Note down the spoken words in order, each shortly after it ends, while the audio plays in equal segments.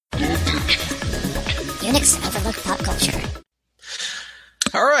Cynics overlook pop culture.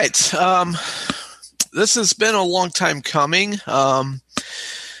 All right. This has been a long time coming.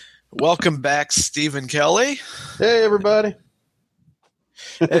 Welcome back, Stephen Kelley. Hey, everybody.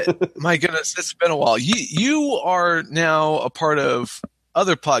 My goodness, it's been a while. You are now a part of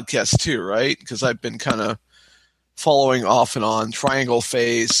other podcasts too, right? Because I've been kind of following off and on. Triangle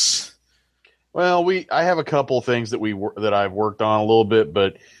Face. Well, I have a couple of things that I've worked on a little bit,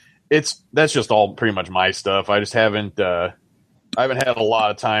 but that's just all pretty much my stuff. I just haven't I haven't had a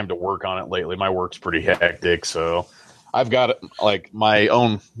lot of time to work on it lately. My work's pretty hectic, so I've got like my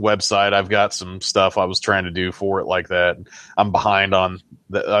own website. I've got some stuff I was trying to do for it like that. I'm behind on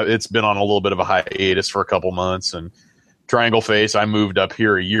it's been on a little bit of a hiatus for a couple months. And Triangle Face, I moved up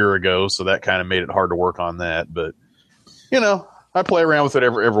here a year ago, so that kind of made it hard to work on that. But I play around with it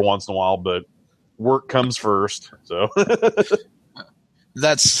every once in a while, but work comes first. So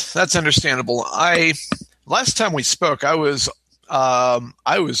that's understandable. Last time we spoke, I was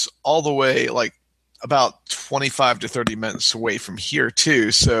all the way like about 25 to 30 minutes away from here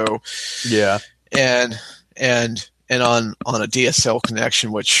too. So yeah, and on a DSL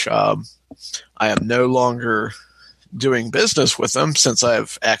connection, which I am no longer doing business with them since I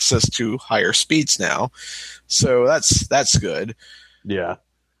have access to higher speeds now. So that's good. Yeah.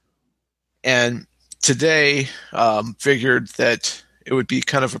 And today figured that it would be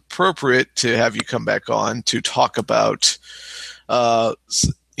kind of appropriate to have you come back on to talk about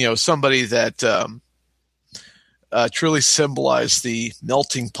somebody that truly symbolized the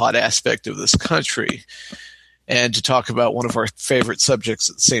melting pot aspect of this country, and to talk about one of our favorite subjects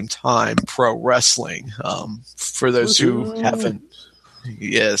at the same time, pro wrestling. For those who haven't,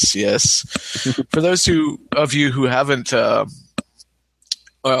 yes. For those of you who haven't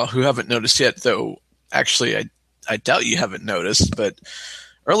noticed yet, though, actually, I doubt you haven't noticed, but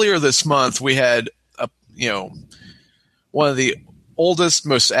earlier this month we had one of the oldest,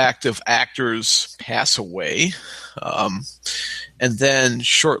 most active actors pass away. And then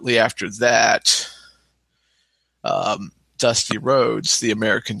shortly after that, Dusty Rhodes, the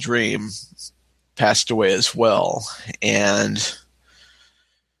American Dream, passed away as well. And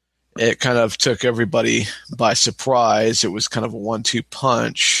it kind of took everybody by surprise. It was kind of a 1-2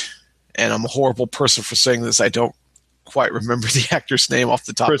 punch. And I'm a horrible person for saying this. I don't quite remember the actor's name off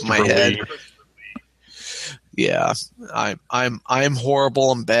the top of my head. Lee. Yeah, I'm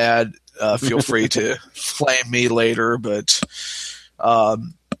horrible and bad. Feel free to flame me later, but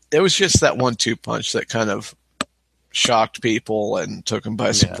it was just that 1-2 punch that kind of shocked people and took them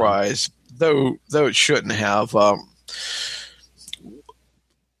by surprise. Though it shouldn't have.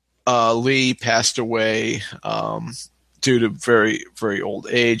 Lee passed away due to very, very old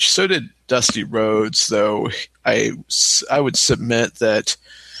age. So did Dusty Rhodes, though I would submit that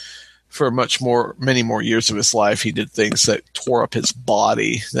for many more years of his life, he did things that tore up his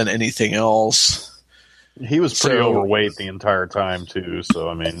body than anything else. He was pretty overweight the entire time too. So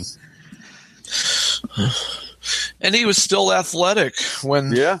I mean, and he was still athletic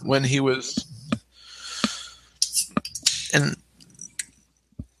when he was, and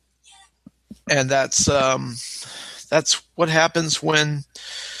that's what happens when.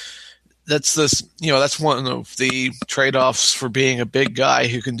 That's one of the trade-offs for being a big guy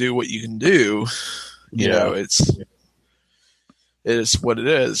who can do what you can do. It is what it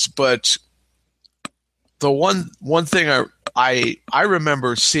is. But the one thing I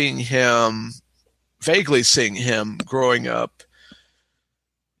remember vaguely seeing him growing up,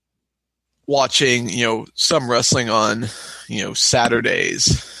 watching some wrestling on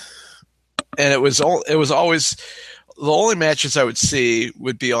Saturdays, and it was always. The only matches I would see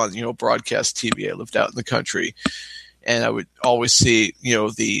would be on, broadcast TV. I lived out in the country, and I would always see,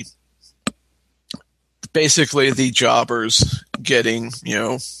 basically the jobbers getting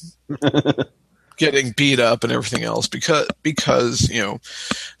beat up and everything else because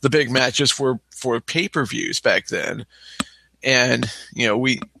the big matches were for pay-per-views back then. And,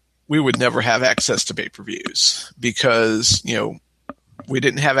 we would never have access to pay-per-views because, we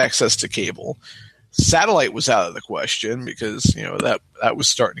didn't have access to cable. Satellite was out of the question because that was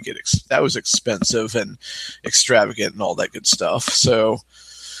starting to get that was expensive and extravagant and all that good stuff. So,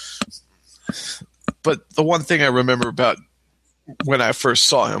 but the one thing I remember about when I first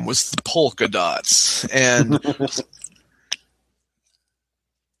saw him was the polka dots and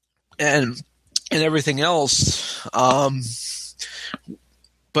and everything else.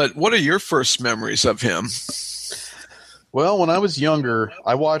 But what are your first memories of him? Well, when I was younger,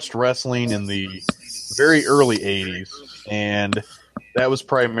 I watched wrestling in the very early 80s, and that was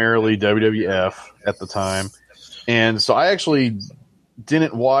primarily WWF at the time. And so I actually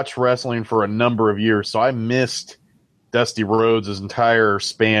didn't watch wrestling for a number of years, so I missed Dusty Rhodes' entire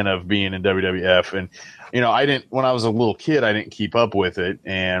span of being in WWF. And, I didn't, when I was a little kid, I didn't keep up with it.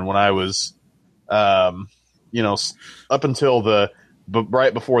 And when I was, up until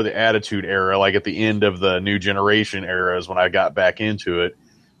right before the Attitude Era, like at the end of the New Generation era is when I got back into it.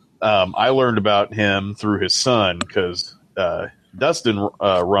 I learned about him through his son because Dustin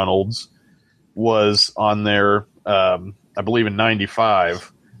Runnels was on there, I believe in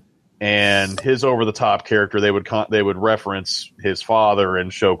 95, and his over-the-top character, they would reference his father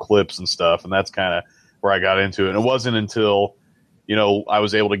and show clips and stuff, and that's kind of where I got into it. And it wasn't until, I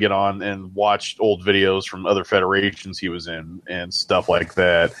was able to get on and watch old videos from other federations he was in and stuff like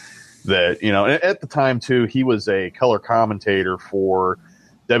that, at the time, too, he was a color commentator for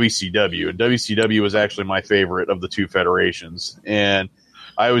WCW, and WCW was actually my favorite of the two federations, and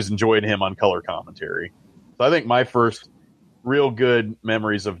I always enjoyed him on color commentary. So I think my first real good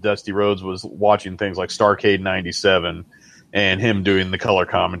memories of Dusty Rhodes was watching things like Starrcade 97 and him doing the color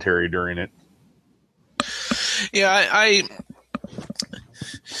commentary during it. Yeah,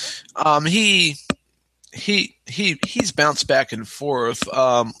 he's bounced back and forth.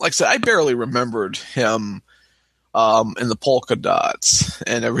 Like I said, I barely remembered him in the polka dots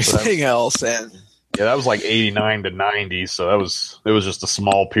and everything else, and yeah, that was like 89 to 90, so it was just a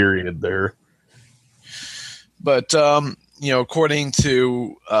small period there. But according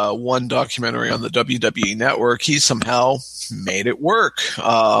to one documentary on the WWE Network, he somehow made it work.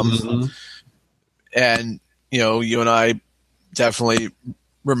 And you and I definitely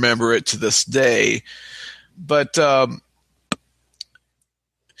remember it to this day. But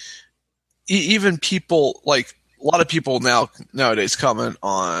even people, like a lot of people nowadays comment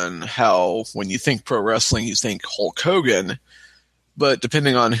on how when you think pro wrestling, you think Hulk Hogan. But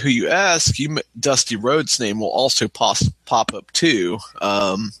depending on who you ask, Dusty Rhodes' name will also pop up too.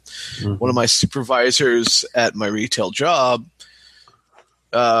 One of my supervisors at my retail job,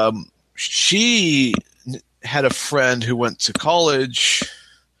 she had a friend who went to college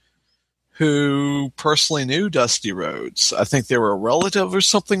who personally knew Dusty Rhodes. I think they were a relative or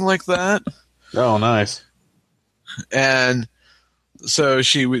something like that. Oh, nice. And so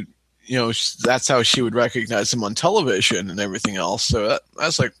she would, that's how she would recognize him on television and everything else. So I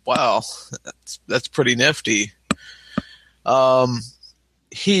was like, wow, that's pretty nifty.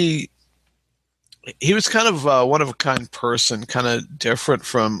 He was kind of a one-of-a-kind person, kind of different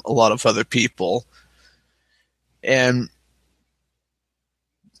from a lot of other people. And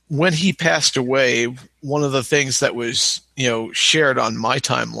when he passed away, one of the things that was, shared on my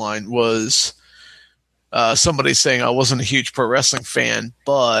timeline was somebody saying I wasn't a huge pro wrestling fan,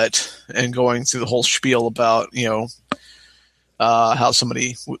 and going through the whole spiel about, how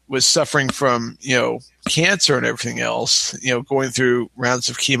somebody was suffering from, cancer and everything else, going through rounds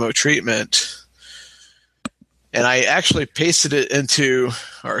of chemo treatment. And I actually pasted it into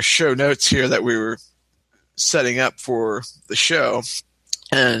our show notes here that we were setting up for the show.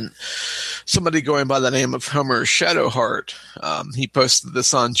 And somebody going by the name of Homer Shadowheart, he posted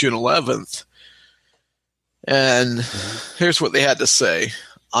this on June 11th. And here's what they had to say.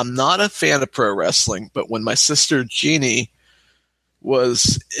 I'm not a fan of pro wrestling, but when my sister Jeannie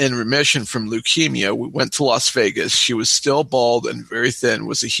was in remission from leukemia, we went to Las Vegas. She was still bald and very thin,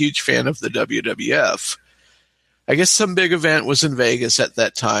 was a huge fan of the WWF. I guess some big event was in Vegas at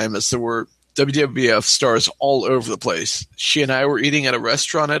that time, as there were WWF stars all over the place. She and I were eating at a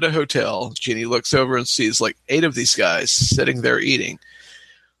restaurant at a hotel. Jeannie looks over and sees like 8 of these guys sitting there eating.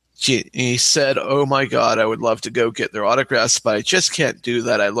 He said, "Oh my God, I would love to go get their autographs, but I just can't do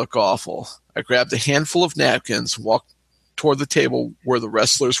that. I look awful." I grabbed a handful of napkins, walked toward the table where the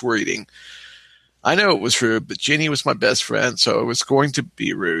wrestlers were eating. I know it was rude, but Jeannie was my best friend, so it was going to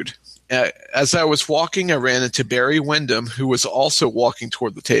be rude. As I was walking, I ran into Barry Windham, who was also walking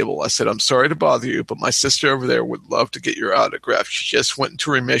toward the table. I said, "I'm sorry to bother you, but my sister over there would love to get your autograph. She just went into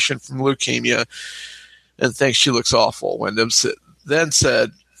remission from leukemia and thinks she looks awful." Windham then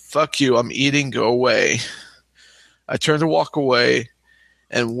said, "Fuck you, I'm eating, go away." I turned to walk away,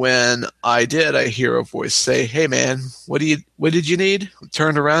 and when I did, I hear a voice say, "Hey man, what did you need?" I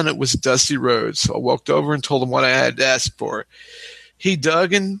turned around, it was Dusty Rhodes. So I walked over and told him what I had asked for. He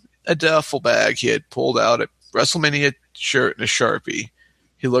dug in a duffel bag he had pulled out a WrestleMania shirt and a Sharpie.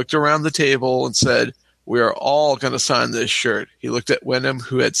 He looked around the table and said, "We are all going to sign this shirt." He looked at Wyndham,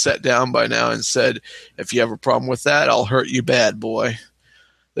 who had sat down by now, and said, "If you have a problem with that, I'll hurt you bad, boy."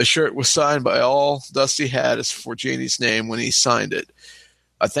 The shirt was signed by all Dusty had as for Janie's name when he signed it.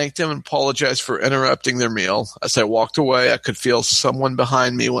 I thanked him and apologized for interrupting their meal. As I walked away, I could feel someone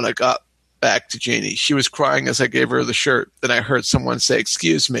behind me when I got back to Jeannie. She was crying as I gave her the shirt. Then I heard someone say,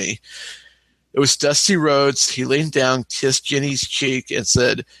 "Excuse me." It was Dusty Rhodes. He leaned down, kissed Jeannie's cheek, and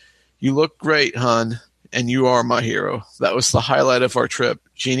said, "You look great, hon, and you are my hero." That was the highlight of our trip.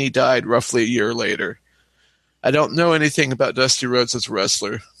 Jeannie died roughly a year later. I don't know anything about Dusty Rhodes as a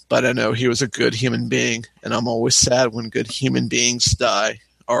wrestler, but I know he was a good human being, and I'm always sad when good human beings die.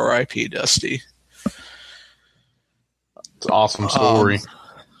 R.I.P. Dusty. It's an awesome story.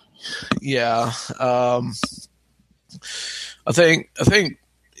 Yeah. I think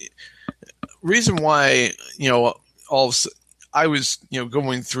reason why, I was,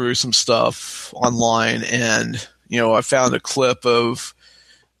 going through some stuff online, and, I found a clip of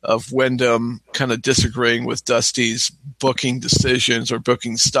Wyndham kind of disagreeing with Dusty's booking decisions or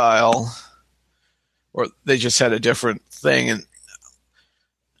booking style, or they just had a different thing. And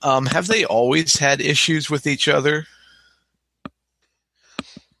have they always had issues with each other?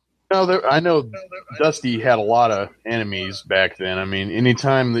 No, I know Dusty had a lot of enemies back then. I mean,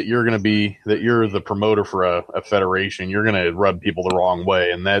 anytime that you're the promoter for a federation, you're going to rub people the wrong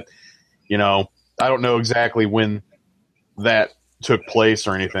way. And that, I don't know exactly when that took place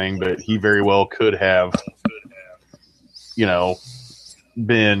or anything, but he very well could have,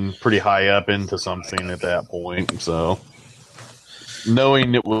 been pretty high up into something at that point. So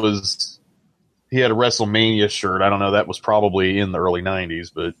knowing he had a WrestleMania shirt, I don't know, that was probably in the early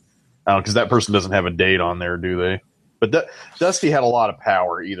 90s, but because that person doesn't have a date on there, do they? But Dusty had a lot of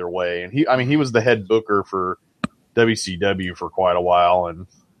power either way, and he was the head booker for WCW for quite a while, and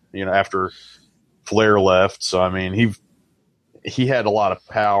after Flair left, so I mean he had a lot of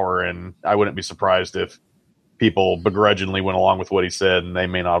power, and I wouldn't be surprised if people begrudgingly went along with what he said, and they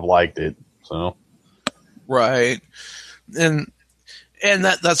may not have liked it. So right, and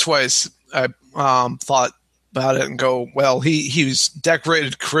that's why I thought about it and go, well, he was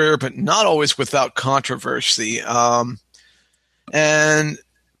decorated career, but not always without controversy. And I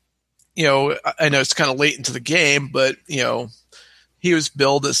know it's kind of late into the game, but he was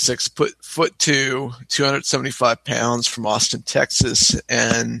billed as 6'2", 275 pounds from Austin, Texas,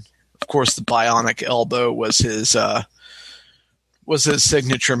 and of course the bionic elbow was his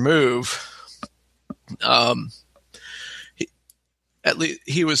signature move. At least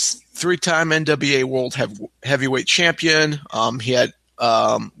he was 3-time NWA World Heavyweight Champion. He had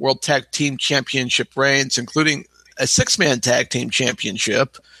World Tag Team Championship reigns, including a 6-man Tag Team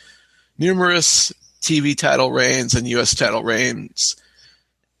Championship, numerous TV title reigns, and U.S. title reigns.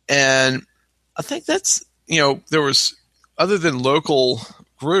 And I think that's, there was, other than local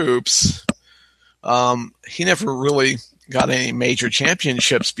groups, he never really got any major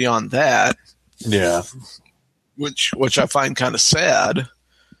championships beyond that. Yeah. Which I find kind of sad.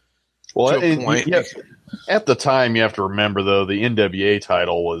 Well, at the time, you have to remember, though, the NWA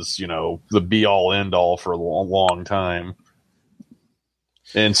title was, the be-all, end-all for a long time.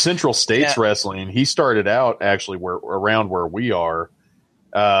 And Central States Wrestling, he started out actually around where we are,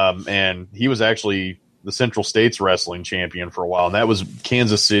 and he was actually the Central States Wrestling champion for a while, and that was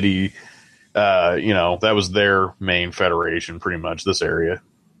Kansas City. That was their main federation, pretty much, this area.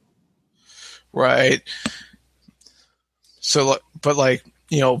 Right. So, but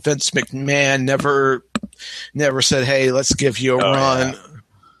Vince McMahon never said, "Hey, let's give you a run."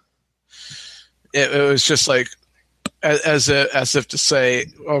 Yeah. It was just like as if to say,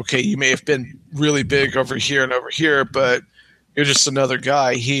 "Okay, you may have been really big over here, but you're just another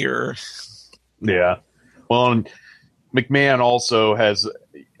guy here." Yeah. Well, and McMahon also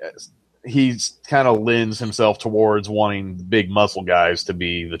he's kind of lends himself towards wanting the big muscle guys to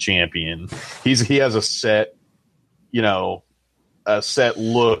be the champion. He has a set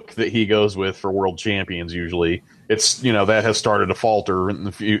look that he goes with for world champions. Usually it's, that has started to falter in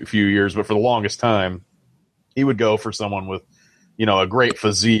the few years, but for the longest time he would go for someone with, a great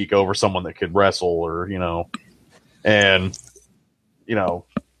physique over someone that could wrestle, or,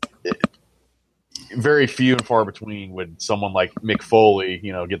 very few and far between would someone like Mick Foley,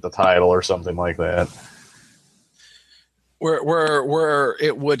 get the title or something like that. Where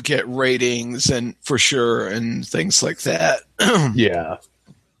it would get ratings and for sure and things like that. Yeah.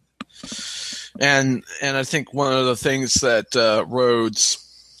 And I think one of the things that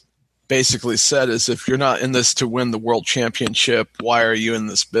Rhodes basically said is, if you're not in this to win the world championship, why are you in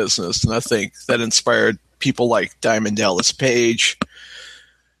this business? And I think that inspired people like Diamond Dallas Page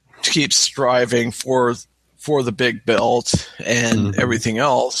to keep striving for the big belt and everything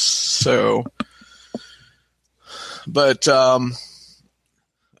else. So, but I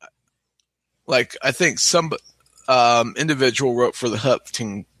think some individual wrote for the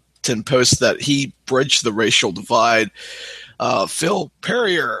Huffington Post that he bridged the racial divide. Phil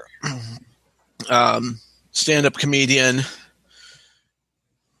Perrier stand-up comedian,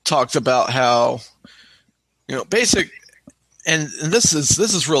 talked about how, and this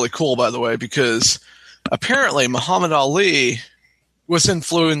is really cool, by the way, because apparently Muhammad Ali was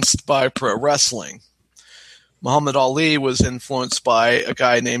influenced by pro wrestling. Muhammad Ali was influenced by a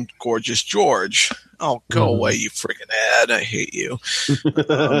guy named Gorgeous George. Oh, go away, you freaking ad. I hate you.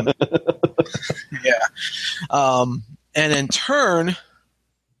 And in turn,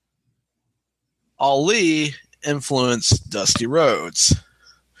 Ali influenced Dusty Rhodes.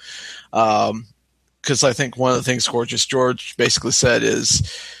 Because I think one of the things Gorgeous George basically said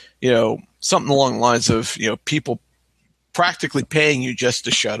is, something along the lines of, people practically paying you just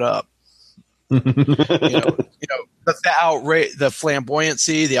to shut up. The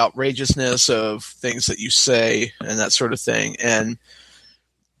flamboyancy, the outrageousness of things that you say, and that sort of thing, and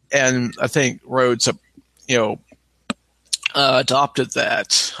I think Rhodes, adopted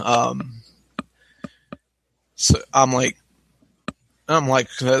that. So I'm like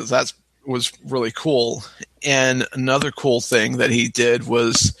that was really cool. And another cool thing that he did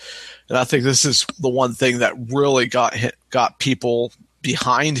was, and I think this is the one thing that really got people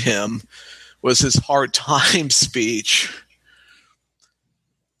behind him, was his hard time speech.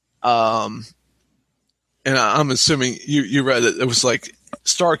 And I'm assuming you read it. It was like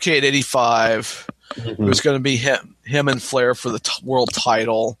Starrcade 85. It was going to be him and Flair for the world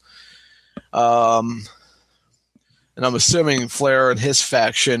title. And I'm assuming Flair and his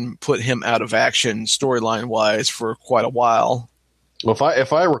faction put him out of action storyline wise for quite a while. Well,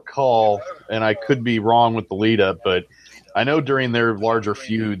 if I recall, and I could be wrong with the lead up, but I know during their larger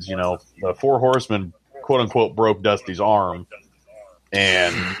feuds, the Four Horsemen, quote unquote, broke Dusty's arm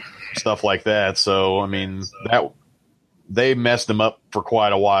and stuff like that. So, I mean, that they messed him up for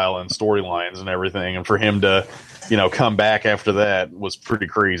quite a while in storylines and everything. And for him to, come back after that was pretty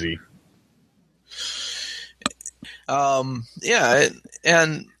crazy. And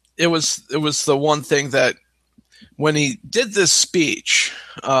it was the one thing that when he did this speech,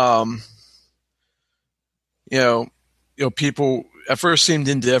 people at first seemed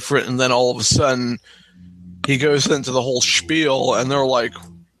indifferent, and then all of a sudden he goes into the whole spiel, and they're like,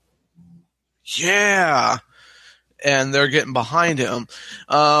 yeah, and they're getting behind him.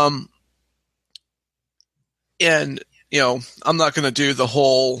 I'm not going to do the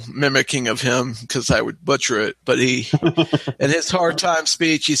whole mimicking of him because I would butcher it, but in his hard time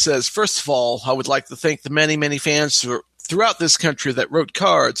speech, he says, first of all, I would like to thank the many, many fans throughout this country that wrote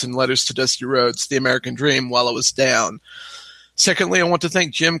cards and letters to Dusty Rhodes, the American Dream, while I was down. Secondly, I want to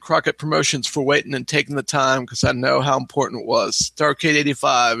thank Jim Crockett Promotions for waiting and taking the time, because I know how important it was. Starrcade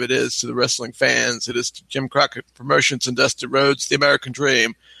 85, it is to the wrestling fans. It is to Jim Crockett Promotions and Dusty Rhodes, the American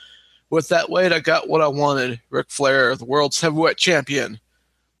Dream. With that weight, I got what I wanted. Ric Flair, the world's heavyweight champion.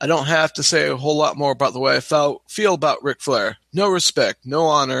 I don't have to say a whole lot more about the way I feel about Ric Flair. No respect, no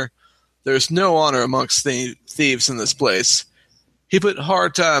honor. There's no honor amongst thieves in this place. He put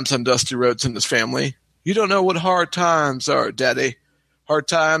hard times on Dusty Rhodes and his family. You don't know what hard times are, Daddy. Hard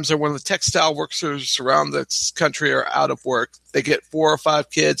times are when the textile workers around this country are out of work. They get 4 or 5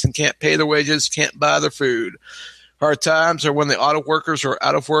 kids and can't pay their wages, can't buy their food. Hard times are when the auto workers are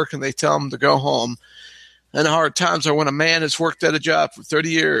out of work and they tell them to go home. And hard times are when a man has worked at a job for 30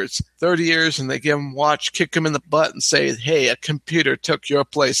 years, and they give him a watch, kick him in the butt, and say, hey, a computer took your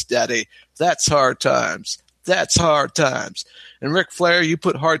place, Daddy. That's hard times. That's hard times. And Ric Flair, you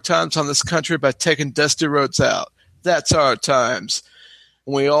put hard times on this country by taking Dusty Rhodes out. That's hard times.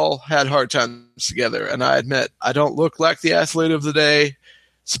 And we all had hard times together. And I admit, I don't look like the athlete of the day.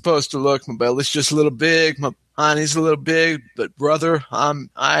 Supposed to look. My belly's just a little big. My honey's a little big. But, brother,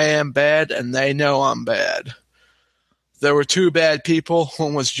 I am bad, and they know I'm bad. There were 2 bad people.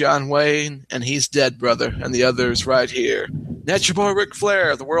 One was John Wayne, and he's dead, brother. And the other is right here. That's your boy Ric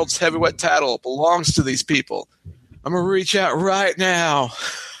Flair. The world's heavyweight title belongs to these people. I'm going to reach out right now.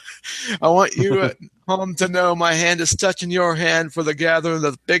 I want you at home to know my hand is touching your hand for the gathering of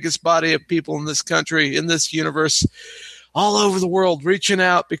the biggest body of people in this country, in this universe, all over the world, reaching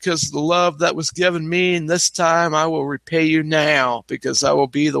out because of the love that was given me. And this time I will repay you now, because I will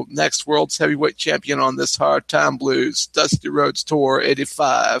be the next world's heavyweight champion on this Hard Time Blues Dusty Rhodes Tour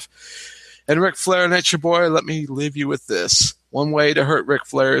 85. And Ric Flair, and that's your boy, let me leave you with this. One way to hurt Ric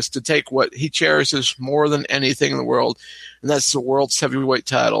Flair is to take what he cherishes more than anything in the world, and that's the world's heavyweight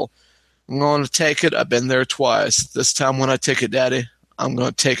title. I'm going to take it. I've been there twice. This time when I take it, Daddy, I'm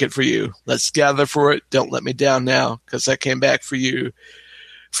going to take it for you. Let's gather for it. Don't let me down now, because I came back for you.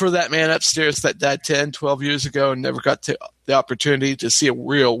 For that man upstairs that died 10, 12 years ago and never got the opportunity to see a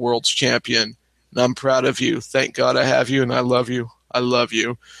real world's champion. And I'm proud of you. Thank God I have you, and I love you. I love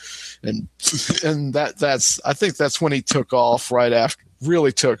you. and that's I think that's when he took off right after,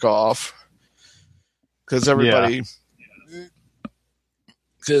 really took off, because everybody,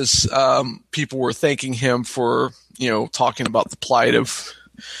 because people were thanking him for, talking about the plight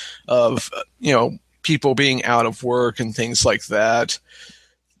of people being out of work and things like that.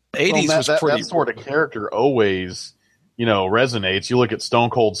 80s was pretty. That sort of character always, resonates. You look at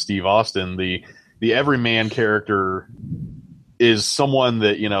Stone Cold Steve Austin, the everyman character is someone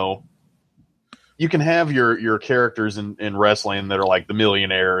that, you can have your characters in wrestling that are like the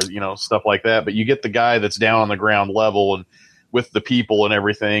millionaire, stuff like that, but you get the guy that's down on the ground level and with the people and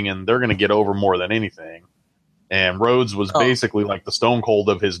everything, and they're going to get over more than anything. And Rhodes was basically like the Stone Cold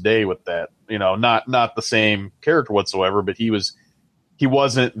of his day with that, not the same character whatsoever, but he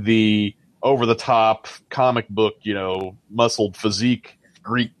wasn't the over the top comic book, muscled physique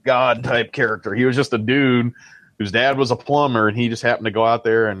Greek god type character. He was just a dude whose dad was a plumber, and he just happened to go out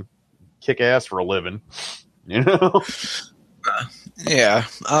there and kick ass for a living, Yeah.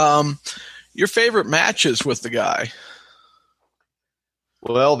 Your favorite matches with the guy?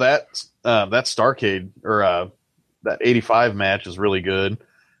 Well, that Starrcade or that 85 match is really good.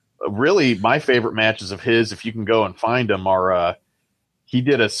 Really, my favorite matches of his, if you can go and find them, are he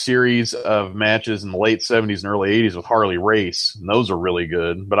did a series of matches in the late 70s and early 80s with Harley Race, and those are really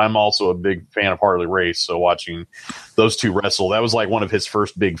good. But I'm also a big fan of Harley Race, so watching those two wrestle, that was like one of his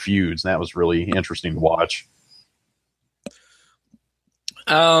first big feuds, and that was really interesting to watch.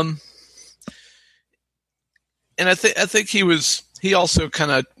 And I think he also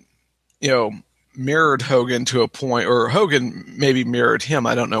kind of, mirrored Hogan to a point, or Hogan maybe mirrored him,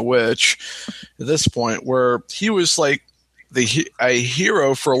 I don't know which, at this point, where he was like a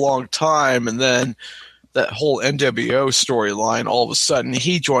hero for a long time, and then that whole NWO storyline, all of a sudden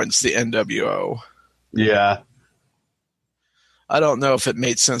he joins the NWO. Yeah. I don't know if it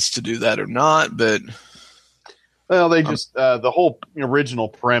made sense to do that or not, but well, they just the whole original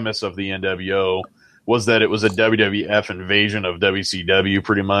premise of the NWO was that it was a WWF invasion of WCW,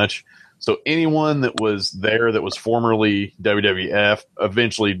 pretty much. So anyone that was there that was formerly WWF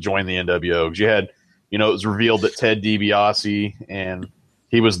eventually joined the NWO. 'Cause you had, it was revealed that Ted DiBiase, and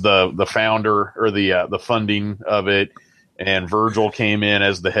he was the founder or the funding of it, and Virgil came in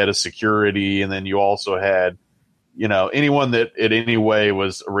as the head of security, and then you also had, anyone that in any way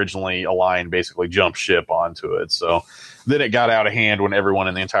was originally aligned basically jumped ship onto it. So then it got out of hand when everyone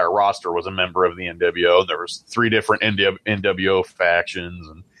in the entire roster was a member of the NWO. There was 3 different NWO factions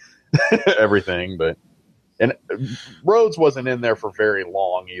and everything, and Rhodes wasn't in there for very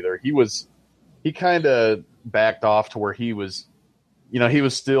long either. He kind of backed off to where he was, he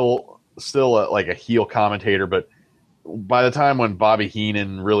was still like a heel commentator, but by the time when Bobby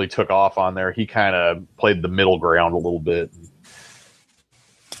Heenan really took off on there, he kind of played the middle ground a little bit,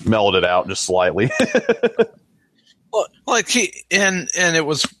 mellowed it out just slightly. Well, like and it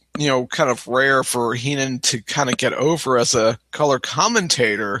was, kind of rare for Heenan to kind of get over as a color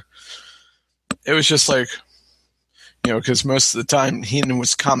commentator. It was just like, because most of the time Heenan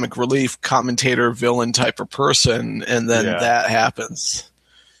was comic relief, commentator, villain type of person, and then that happens.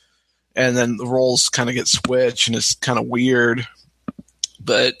 And then the roles kind of get switched, and it's kind of weird.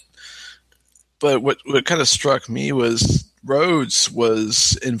 But what kind of struck me was Rhodes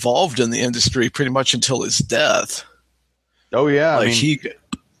was involved in the industry pretty much until his death. Oh, yeah. Like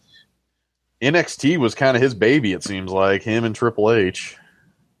NXT was kind of his baby, it seems like, him and Triple H.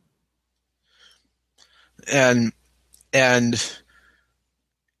 And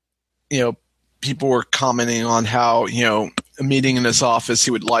people were commenting on how, a meeting in his office,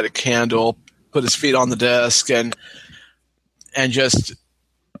 he would light a candle, put his feet on the desk, and just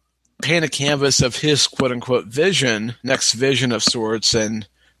paint a canvas of his quote unquote vision, next vision of sorts, and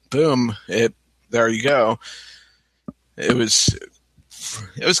boom, there you go. It was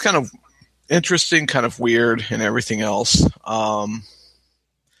kind of interesting, kind of weird, and everything else.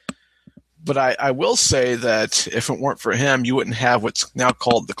 But I will say that if it weren't for him, you wouldn't have what's now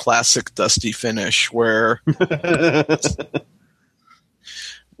called the classic Dusty finish, where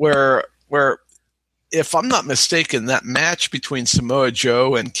if I'm not mistaken, that match between Samoa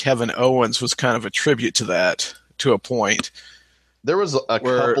Joe and Kevin Owens was kind of a tribute to that, to a point. There was a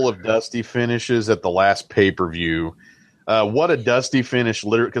couple of Dusty finishes at the last pay-per-view. What a Dusty finish,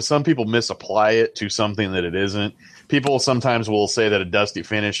 literally, because some people misapply it to something that it isn't. People sometimes will say that a Dusty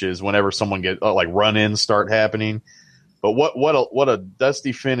finish is whenever someone get like run-ins start happening. But what a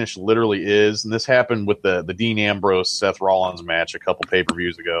Dusty finish literally is, and this happened with the Dean Ambrose Seth Rollins match a couple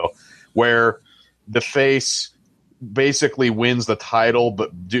pay-per-views ago, where the face basically wins the title,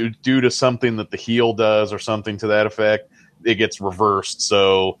 but due to something that the heel does or something to that effect, it gets reversed.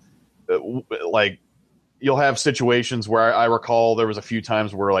 So like you'll have situations where I recall there was a few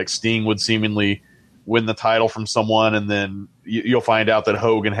times where like Sting would seemingly win the title from someone, and then you'll find out that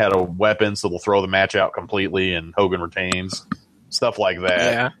Hogan had a weapon, so they'll throw the match out completely, and Hogan retains. Stuff like that.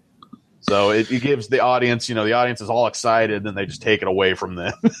 Yeah. So it gives the audience, the audience is all excited, and they just take it away from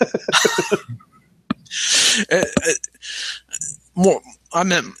them. I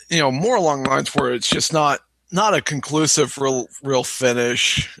meant, more along the lines where it's just not a conclusive real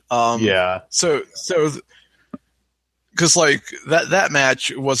finish. Yeah. So because like that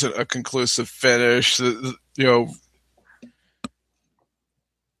match wasn't a conclusive finish.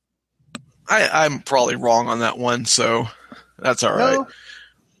 I'm probably wrong on that one, so that's all right. No.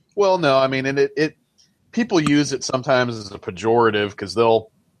 Well, no, I mean, and it people use it sometimes as a pejorative because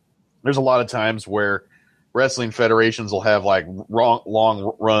there's a lot of times where wrestling federations will have like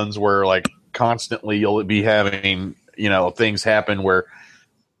long runs where like constantly you'll be having, things happen where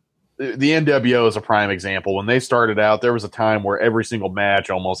the NWO is a prime example. When they started out, there was a time where every single match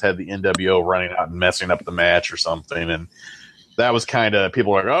almost had the NWO running out and messing up the match or something. And that was kind of,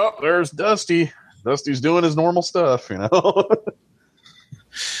 people were like, oh, there's Dusty. Dusty's doing his normal stuff,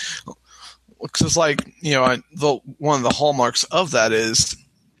 Because like, one of the hallmarks of that is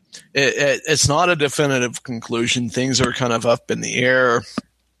it's not a definitive conclusion. Things are kind of up in the air,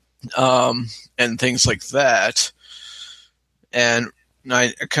 and things like that. And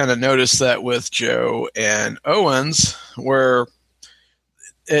I kind of noticed that with Joe and Owens, where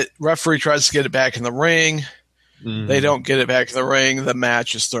referee tries to get it back in the ring. Mm-hmm. They don't get it back in the ring. The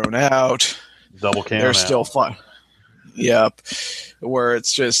match is thrown out. Double count. They're still fine. Yep. Where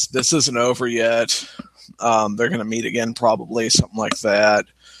it's just, this isn't over yet. They're going to meet again, probably, something like that.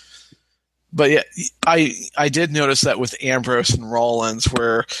 But yeah, I did notice that with Ambrose and Rollins,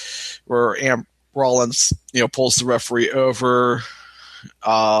 where Rollins, pulls the referee over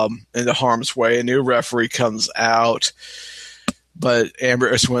into harm's way. A new referee comes out, but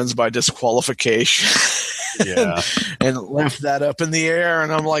Ambrose wins by disqualification. Yeah, and left that up in the air,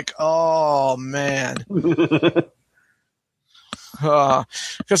 and I'm like, oh man.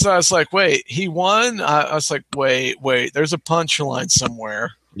 Because I was like, wait, he won? I was like, wait, there's a punchline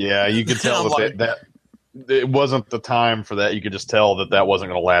somewhere. Yeah, you could tell that it wasn't the time for that. You could just tell that wasn't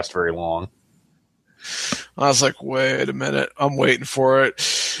going to last very long. I was like, wait a minute. I'm waiting for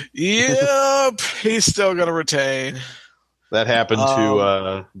it. Yep, he's still going to retain. That happened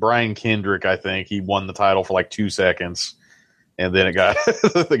to Brian Kendrick, I think. He won the title for like 2 seconds, and then it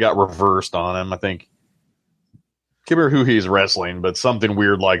got reversed on him, I think. Can't remember who he's wrestling, but something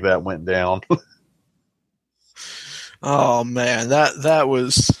weird like that went down. Oh man, that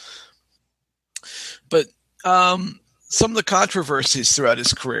was. But some of the controversies throughout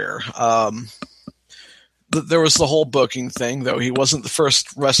his career. There was the whole booking thing, though. He wasn't the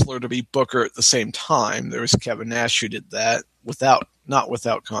first wrestler to be Booker at the same time. There was Kevin Nash who did that not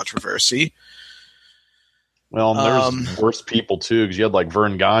without controversy. Well, there's worse people too, because you had like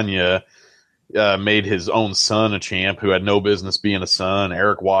Vern Gagne. Made his own son a champ who had no business being a son.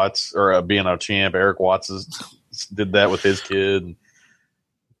 Eric Watts, or being a champ. Eric Watts did that with his kid.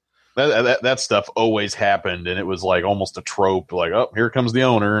 That stuff always happened, and it was like almost a trope. Like, oh, here comes the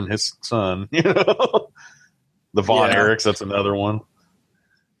owner and his son. The Von Erichs, that's another one.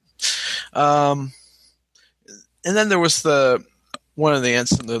 And then there was one of the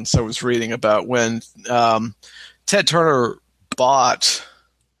incidents I was reading about when Ted Turner bought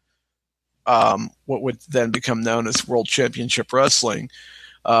what would then become known as World Championship Wrestling.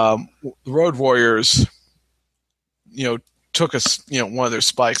 The Road Warriors, took one of their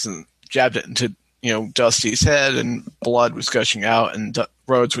spikes and jabbed it into, Dusty's head, and blood was gushing out, and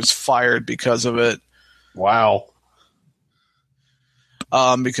Rhodes was fired because of it. Wow.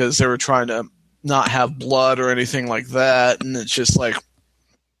 Because they were trying to not have blood or anything like that, and it's just like,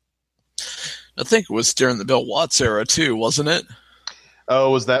 I think it was during the Bill Watts era too, wasn't it?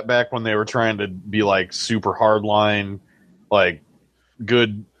 Oh, was that back when they were trying to be like super hardline, like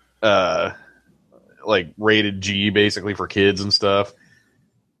good, like rated G basically for kids and stuff?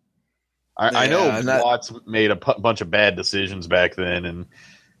 I know Watts made a bunch of bad decisions back then, and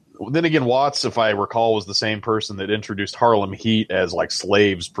then again, Watts, if I recall, was the same person that introduced Harlem Heat as like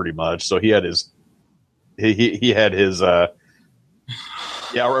slaves, pretty much. So he had his,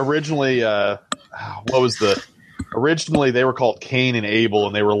 originally, originally they were called Cain and Abel,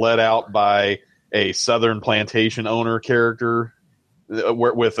 and they were led out by a Southern plantation owner character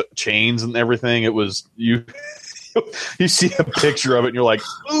with chains and everything. It was you see a picture of it and you're like,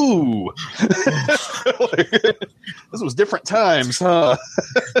 ooh, this was different times, huh?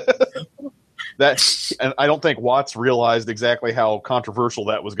 and I don't think Watts realized exactly how controversial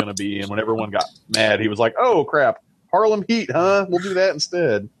that was going to be. And when everyone got mad, he was like, "Oh crap, Harlem Heat, huh? We'll do that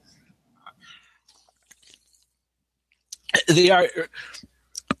instead."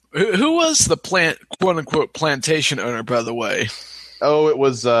 Who was the quote unquote plantation owner, by the way? Oh, it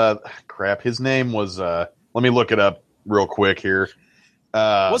was crap. His name was. Let me look it up real quick here.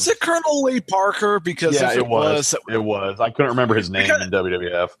 Was it Colonel Lee Parker? Because yeah, if it was. It was. I couldn't remember his name in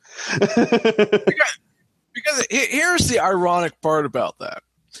WWF. because here's the ironic part about that: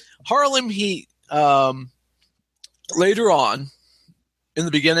 Harlem Heat. Later on, in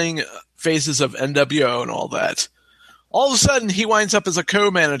the beginning phases of NWO and all that, all of a sudden he winds up as a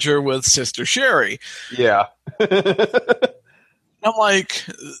co-manager with Sister Sherry. Yeah. I'm like,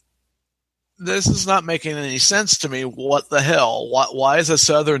 this is not making any sense to me. What the hell? Why is a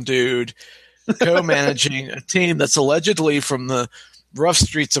Southern dude co-managing a team that's allegedly from the rough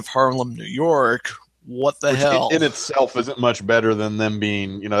streets of Harlem, New York? What the hell? In itself isn't much better than them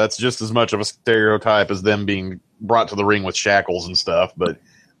being, that's just as much of a stereotype as them being brought to the ring with shackles and stuff. But at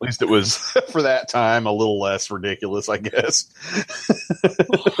least it was, for that time, a little less ridiculous, I guess.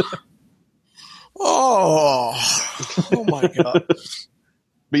 Oh my God.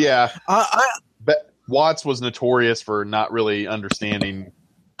 But yeah, Watts was notorious for not really understanding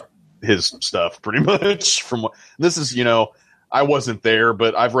his stuff pretty much. This is, I wasn't there,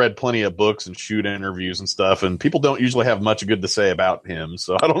 but I've read plenty of books and shoot interviews and stuff, and people don't usually have much good to say about him,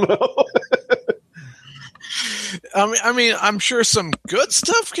 so I don't know. I mean, I'm sure some good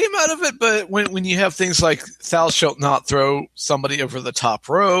stuff came out of it, but when you have things like "Thou shalt not throw somebody over the top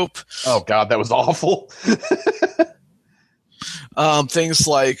rope," oh God, that was awful. Things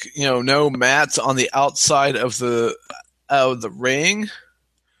like no mats on the outside of the ring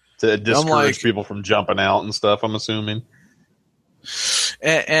to discourage people from jumping out and stuff, I'm assuming.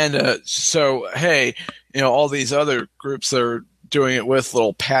 And so, hey, all these other groups that are doing it with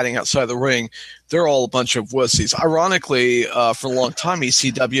little padding outside the ring, they're all a bunch of wussies. Ironically, for a long time,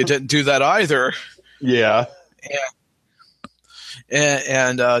 ECW didn't do that either. Yeah.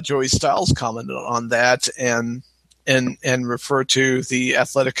 And Joey Styles commented on that and referred to the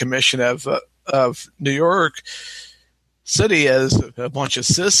Athletic Commission of New York City as a bunch of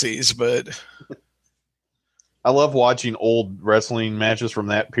sissies, but I love watching old wrestling matches from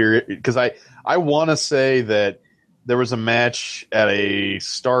that period because I want to say that there was a match at a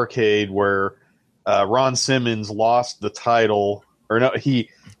Starrcade where Ron Simmons lost the title, or no,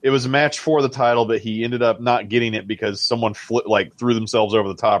 it was a match for the title, but he ended up not getting it because someone threw themselves over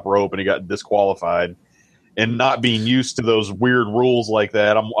the top rope and he got disqualified. And not being used to those weird rules like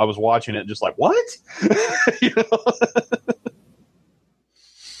that, I was watching it just like, what?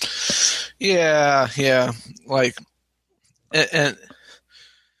 Yeah. Like, and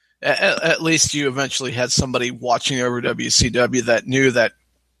at least you eventually had somebody watching over WCW that knew that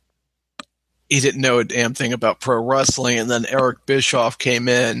he didn't know a damn thing about pro wrestling, and then Eric Bischoff came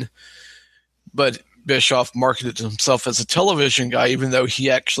in, but Bischoff marketed himself as a television guy, even though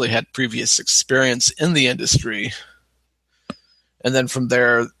he actually had previous experience in the industry. And then from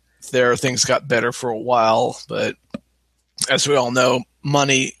there things got better for a while, but as we all know,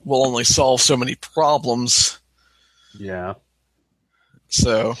 money will only solve so many problems. Yeah.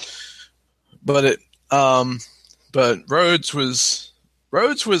 So, but Rhodes was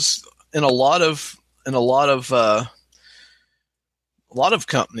in a lot of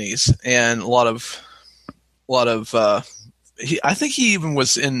companies and a lot of I think he even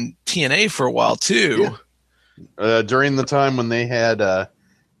was in TNA for a while too. Yeah. During the time when they had a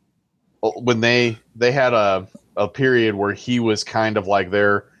period where he was kind of like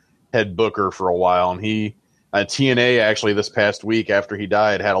their head booker for a while, and TNA actually this past week after he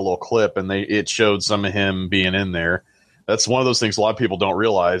died had a little clip, and it showed some of him being in there. That's one of those things a lot of people don't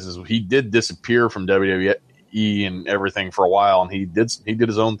realize is he did disappear from WWE and everything for a while, and he did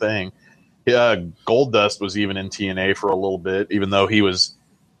his own thing. Goldust was even in TNA for a little bit, even though he was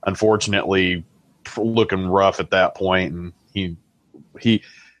unfortunately looking rough at that point, and he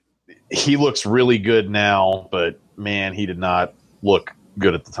looks really good now, but man, he did not look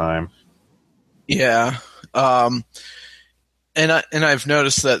good at the time. Yeah. And I've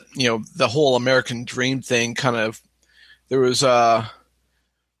noticed that, the whole American Dream thing kind of, there was kind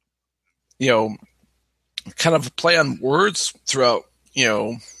of a play on words throughout,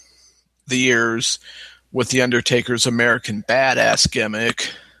 the years with the Undertaker's American Badass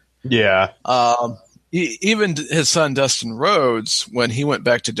gimmick. Yeah. Even his son Dustin Rhodes, when he went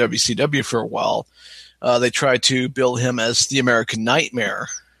back to WCW for a while, they tried to bill him as the American Nightmare.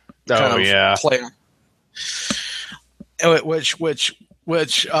 Oh, yeah. Player. Which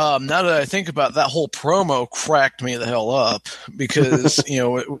Which, now that I think about it, that whole promo cracked me the hell up because,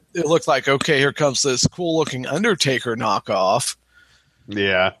 it looked like, okay, here comes this cool looking Undertaker knockoff.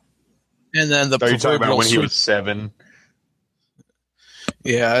 Yeah. And then the Are you talking about when he sweep. was 7?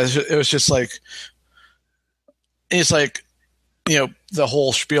 Yeah, it was just like, it's like, the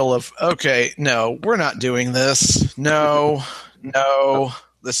whole spiel of, okay, no, we're not doing this. No,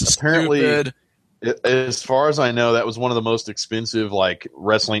 this is Apparently, stupid. As far as I know, that was one of the most expensive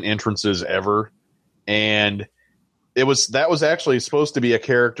wrestling entrances ever, and that was actually supposed to be a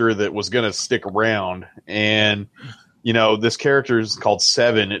character that was going to stick around. And this character is called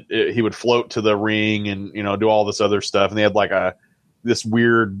Seven. He would float to the ring and do all this other stuff, and they had this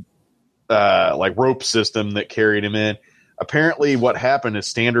weird rope system that carried him in. Apparently, what happened is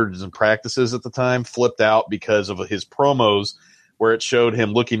standards and practices at the time flipped out because of his promos, where it showed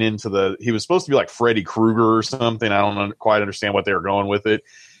him looking into he was supposed to be like Freddy Krueger or something. I don't quite understand what they were going with it.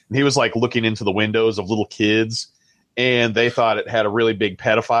 And he was looking into the windows of little kids, and they thought it had a really big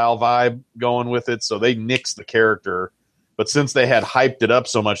pedophile vibe going with it. So they nixed the character. But since they had hyped it up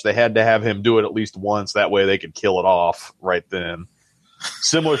so much, they had to have him do it at least once. That way they could kill it off right then.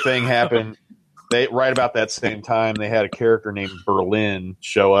 Similar thing happened. Right about that same time, they had a character named Berlin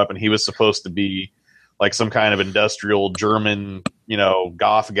show up, and he was supposed to be some kind of industrial German,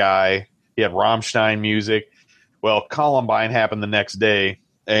 goth guy. He had Rammstein music. Well, Columbine happened the next day,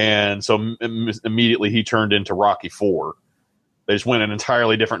 and so immediately he turned into Rocky IV. They just went an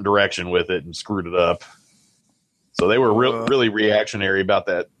entirely different direction with it and screwed it up. So they were really reactionary about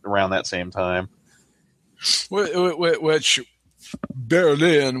that around that same time. Which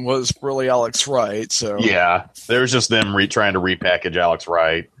Berlin was really Alex Wright. So yeah, there was just them trying to repackage Alex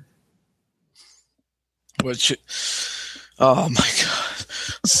Wright. Which, oh my god,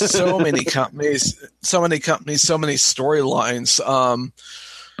 so many companies, so many storylines.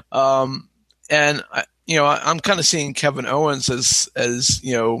 And I'm kind of seeing Kevin Owens as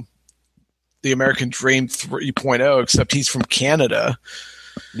the American Dream 3.0, except he's from Canada.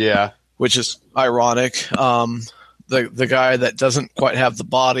 Yeah, which is ironic. The guy that doesn't quite have the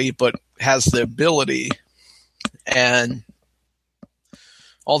body but has the ability, and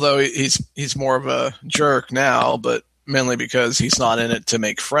although he's more of a jerk now, but mainly because he's not in it to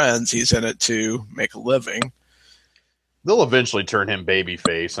make friends, he's in it to make a living. They'll eventually turn him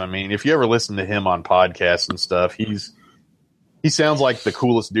babyface. I mean, if you ever listen to him on podcasts and stuff, he sounds like the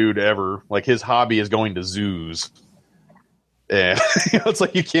coolest dude ever. His hobby is going to zoos. And it's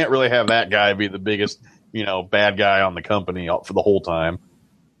you can't really have that guy be the biggest, bad guy on the company for the whole time.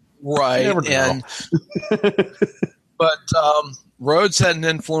 Right. And but Rhodes had an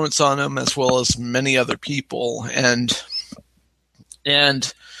influence on him as well as many other people. And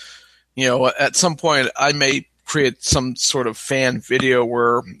at some point I may create some sort of fan video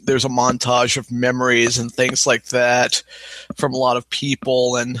where there's a montage of memories and things like that from a lot of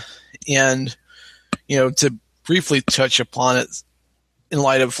people, and to briefly touch upon it in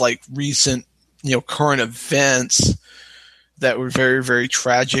light of recent current events that were very, very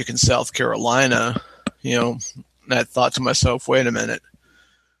tragic in South Carolina. And I thought to myself, wait a minute,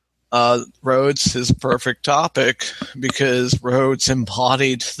 Rhodes is a perfect topic because Rhodes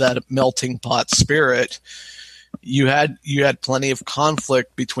embodied that melting pot spirit. You had plenty of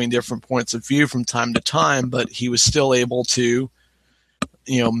conflict between different points of view from time to time, but he was still able to,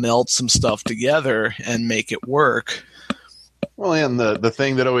 melt some stuff together and make it work. Well, and the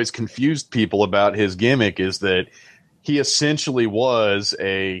thing that always confused people about his gimmick is that he essentially was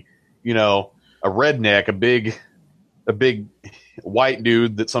a redneck, a big white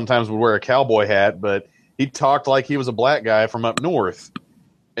dude that sometimes would wear a cowboy hat, but he talked like he was a black guy from up north.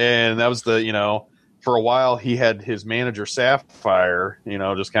 And that was for a while he had his manager Sapphire,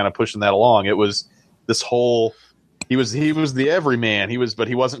 just kind of pushing that along. It was this whole, he was the everyman. But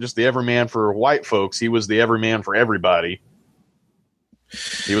he wasn't just the everyman for white folks. He was the everyman for everybody.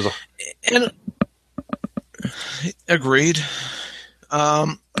 He was agreed.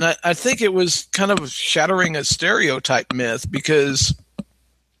 And I think it was kind of shattering a stereotype myth because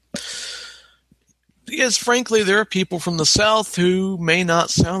frankly, there are people from the South who may not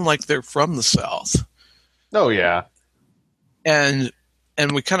sound like they're from the South. Oh yeah. And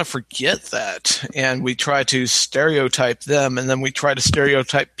we kind of forget that, and we try to stereotype them, and then we try to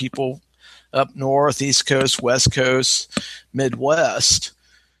stereotype people up north, East Coast, West Coast, Midwest,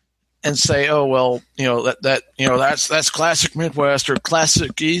 and say, oh well, that's classic Midwest or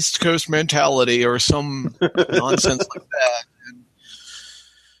classic East Coast mentality or some nonsense like that.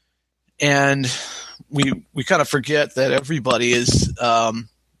 And we kind of forget that everybody is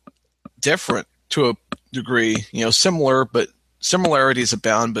different to a degree, similar but similarities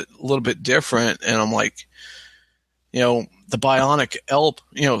abound, but a little bit different. And I'm like, the bionic elbow,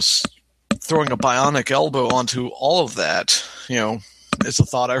 throwing a bionic elbow onto all of that, is a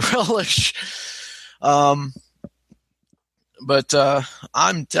thought I relish. But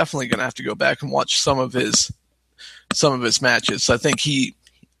I'm definitely going to have to go back and watch some of his matches. I think he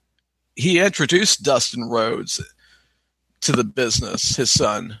introduced Dustin Rhodes to the business, his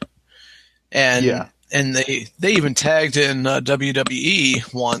son, and they even tagged in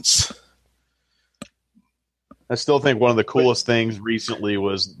WWE once. I still think one of the coolest things recently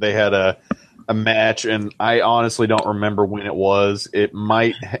was they had a match, and I honestly don't remember when it was. I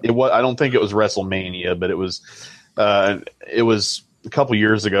don't think it was WrestleMania, but it was a couple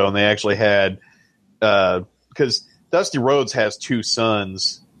years ago, and they actually had because Dusty Rhodes has two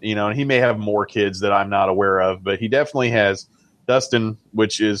sons, and he may have more kids that I'm not aware of, but he definitely has Dustin,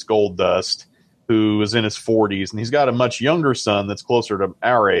 which is Gold Dust, who is in his 40s, and he's got a much younger son that's closer to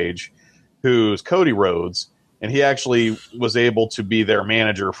our age, who's Cody Rhodes. And he actually was able to be their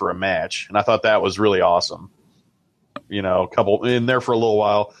manager for a match. And I thought that was really awesome. A couple in there for a little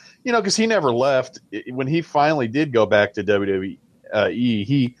while, because he never left. When he finally did go back to WWE,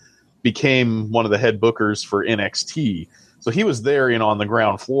 he became one of the head bookers for NXT. So he was there, on the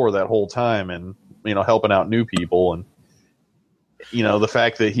ground floor that whole time and, helping out new people. And, the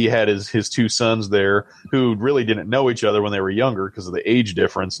fact that he had his two sons there who really didn't know each other when they were younger because of the age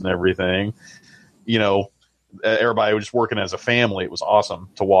difference and everything, everybody was just working as a family. It was awesome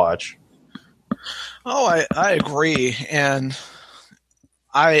to watch. Oh, I agree. And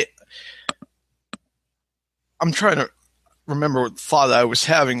I'm trying to remember what thought I was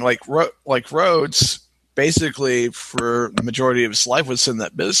having. Like Rhodes, basically for the majority of his life was in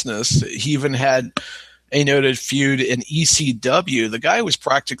that business. He even had a noted feud in ECW. The guy was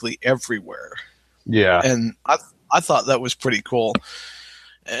practically everywhere. Yeah. And I thought that was pretty cool.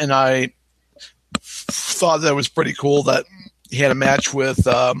 And I thought that was pretty cool that he had a match with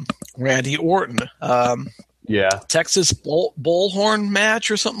Randy Orton. Texas Bullhorn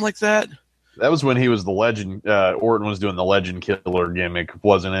match or something like that. That was when he was the legend. Orton was doing the legend killer gimmick,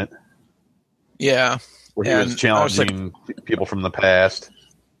 wasn't it? Yeah. Where he was challenging people from the past.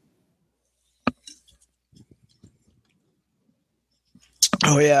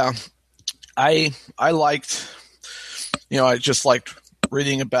 Oh, yeah. I liked, I just liked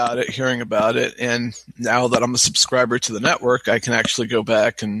reading about it, hearing about it, and now that I'm a subscriber to the network, I can actually go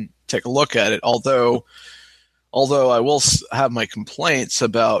back and take a look at it. Although I will have my complaints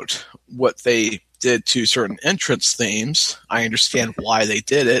about what they did to certain entrance themes. I understand why they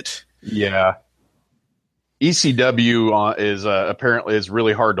did it. Yeah. ECW is apparently is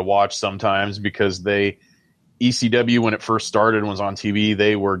really hard to watch sometimes because ECW, when it first started and was on TV,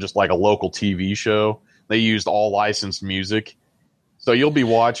 they were just like a local TV show. They used all licensed music. So you'll be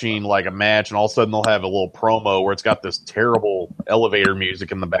watching like a match and all of a sudden they'll have a little promo where it's got this terrible elevator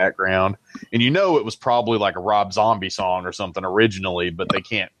music in the background. And it was probably like a Rob Zombie song or something originally, but they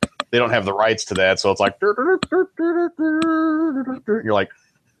don't have the rights to that. So it's like, you're like,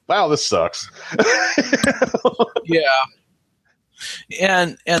 wow, this sucks. Yeah.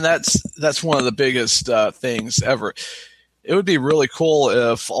 And that's one of the biggest things ever. It would be really cool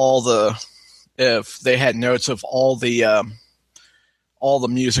if they had notes of all the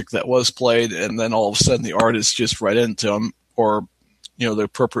music that was played, and then all of a sudden the artist just read into them, or the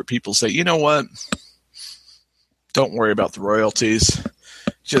appropriate people say, you know what, don't worry about the royalties,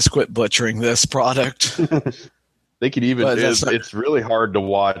 just quit butchering this product. They could even it's really hard to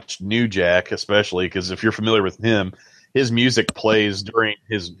watch New Jack, especially because if you're familiar with him, his music plays during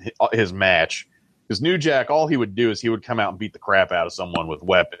his match. Because New Jack, all he would do is he would come out and beat the crap out of someone with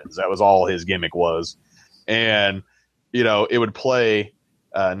weapons. That was all his gimmick was. And it would play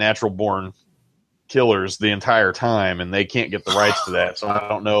Natural Born Killers the entire time, and they can't get the rights to that. So I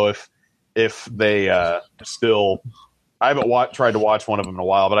don't know if they still. I haven't tried to watch one of them in a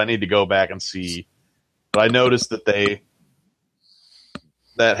while, but I need to go back and see. But I noticed that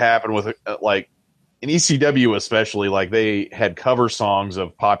happened with like in ECW especially. Like they had cover songs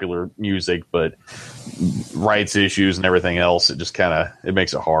of popular music, but rights issues and everything else. It just it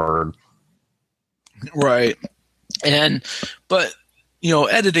makes it hard. Right. But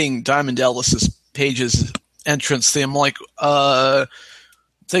editing Diamond Dallas's Page's entrance theme, like,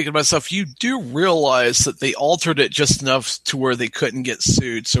 thinking to myself, you do realize that they altered it just enough to where they couldn't get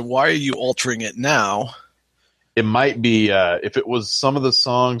sued. So why are you altering it now? It might be, if it was some of the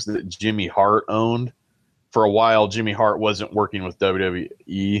songs that Jimmy Hart owned for a while, Jimmy Hart wasn't working with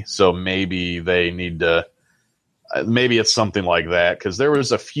WWE. So maybe they need to, maybe it's something like that. Cause there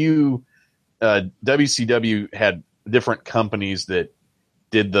was a few, WCW had different companies that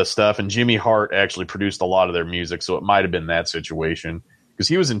did the stuff, and Jimmy Hart actually produced a lot of their music, so it might have been that situation because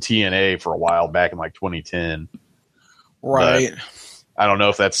he was in TNA for a while back in like 2010. Right. But I don't know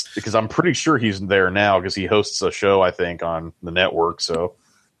if that's because I'm pretty sure he's there now because he hosts a show, I think, on the network. So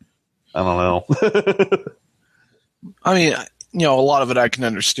I don't know. I mean, a lot of it I can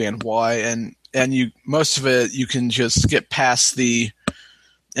understand why, and most of it you can just get past the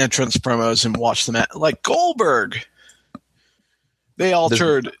entrance promos and watch them like Goldberg. They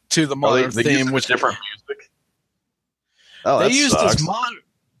altered to the modern theme, which different music. Oh, they that used sucks. this modern.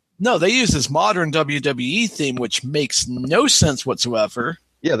 No, they used this modern WWE theme, which makes no sense whatsoever.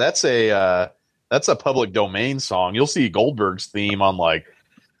 Yeah, that's a public domain song. You'll see Goldberg's theme on like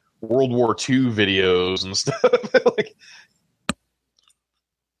World War II videos and stuff. Like,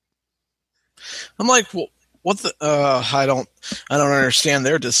 I'm like, well, what the? I don't understand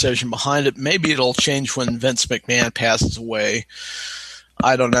their decision behind it. Maybe it'll change when Vince McMahon passes away.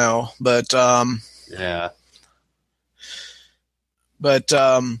 I don't know, but yeah. But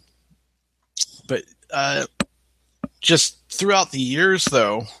just throughout the years,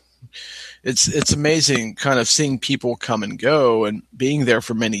 though, it's amazing kind of seeing people come and go and being there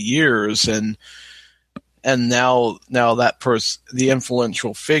for many years, and now that person, the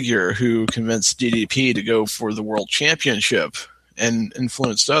influential figure who convinced DDP to go for the world championship and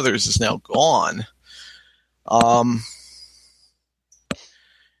influenced others, is now gone.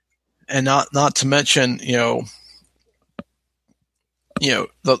 And not to mention,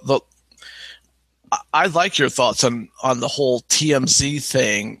 I like your thoughts on the whole TMZ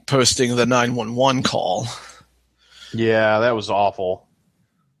thing, posting the 911 call. Yeah, that was awful.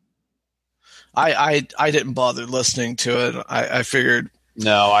 I didn't bother listening to it. I figured.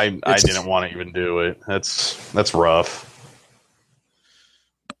 No, I didn't want to even do it. That's rough.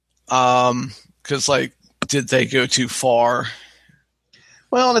 Because did they go too far?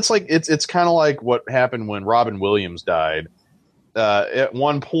 Well, and it's like it's kind of like what happened when Robin Williams died. At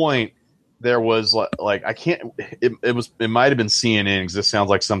one point, there was like I can't. It might have been CNN because this sounds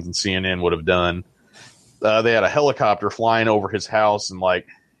like something CNN would have done. They had a helicopter flying over his house, and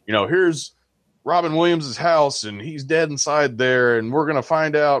here's Robin Williams' house, and he's dead inside there, and we're gonna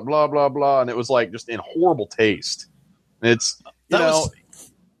find out, blah blah blah. And it was like just in horrible taste. And it's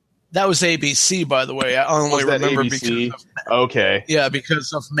that was ABC, by the way. I only remember ABC?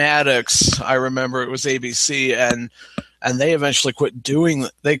 Because of Maddox. I remember it was ABC, and they eventually quit doing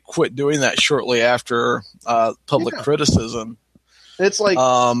that shortly after public criticism. It's like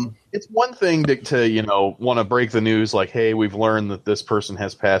it's one thing to want to break the news like, hey, we've learned that this person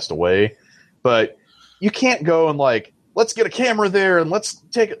has passed away, but you can't go and let's get a camera there and let's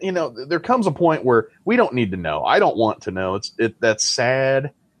take it. There comes a point where we don't need to know. I don't want to know. That's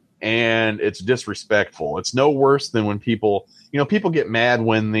sad. And it's disrespectful. It's no worse than when people get mad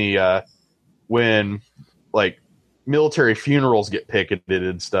when when military funerals get picketed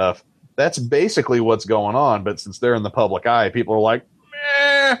and stuff. That's basically what's going on. But since they're in the public eye, people are like,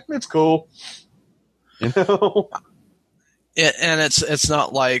 it's cool. And it's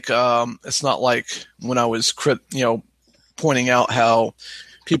not like when I was pointing out how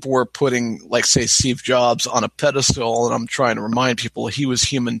people were putting, say, Steve Jobs on a pedestal, and I'm trying to remind people he was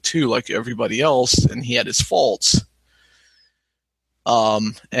human too, like everybody else, and he had his faults.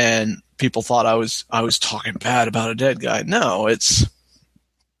 And people thought I was talking bad about a dead guy. No, it's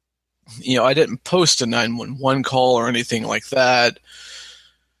I didn't post a 911 call or anything like that.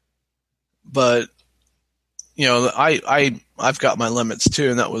 But I've got my limits too,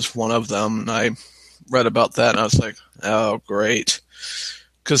 and that was one of them. And I read about that, and I was like, oh, great.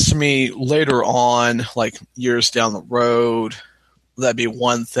 Because to me, later on, years down the road, that'd be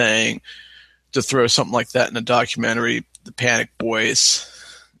one thing to throw something like that in a documentary. The Panic Boys,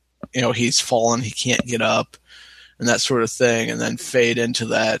 he's fallen, he can't get up, and that sort of thing, and then fade into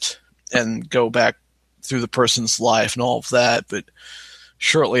that and go back through the person's life and all of that. But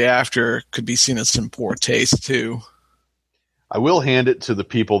shortly after, could be seen as some poor taste too. I will hand it to the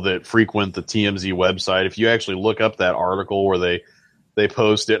people that frequent the TMZ website. If you actually look up that article where they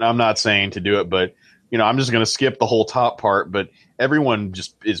post it, and I'm not saying to do it, but I'm just going to skip the whole top part, but everyone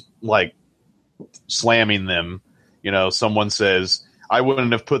just is slamming them. Someone says, I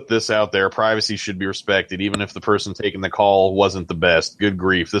wouldn't have put this out there. Privacy should be respected, even if the person taking the call wasn't the best. Good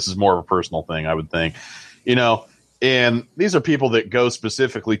grief. This is more of a personal thing, I would think. And these are people that go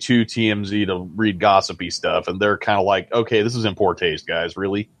specifically to TMZ to read gossipy stuff, and they're kind of like, okay, this is in poor taste, guys.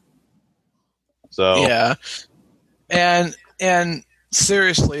 Really? So yeah. And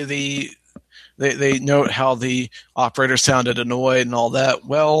seriously, they note how the operator sounded annoyed and all that.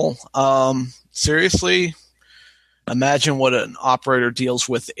 Well, seriously, Imagine what an operator deals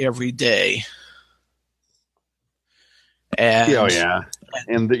with every day. And, oh yeah,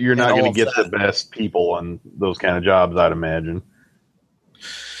 and you're not going to get the best people on those kind of jobs, I'd imagine.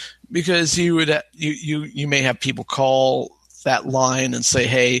 Because you may have people call that line and say,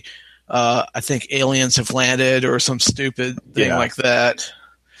 "Hey, I think aliens have landed," or some stupid thing like that.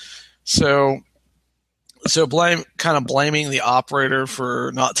 So blaming the operator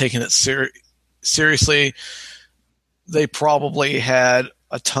for not taking it seriously. They probably had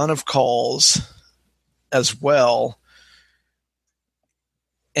a ton of calls as well,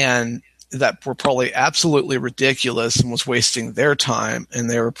 and that were probably absolutely ridiculous and was wasting their time, and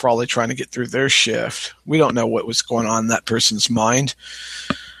they were probably trying to get through their shift. We don't know what was going on in that person's mind.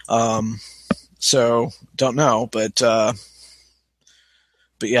 So don't know, but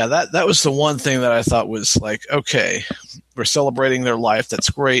yeah, that was the one thing that I thought was like, okay, we're celebrating their life. That's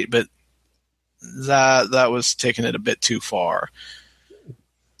great. But that was taking it a bit too far.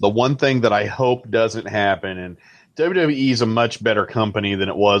 The one thing that I hope doesn't happen, and WWE is a much better company than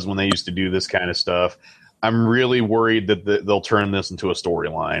it was when they used to do this kind of stuff. I'm really worried that they'll turn this into a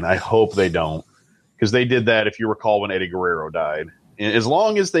storyline. I hope they don't, because they did that, if you recall, when Eddie Guerrero died. And as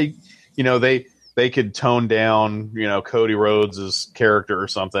long as they could tone down, Cody Rhodes' character or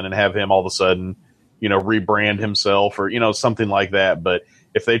something and have him all of a sudden, rebrand himself or, something like that. But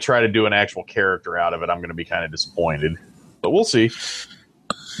if they try to do an actual character out of it, I'm going to be kind of disappointed. But we'll see.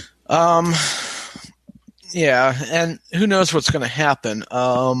 Yeah, and who knows what's going to happen.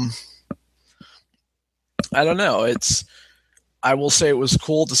 I don't know. I will say it was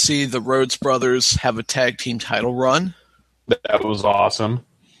cool to see the Rhodes brothers have a tag team title run. That was awesome.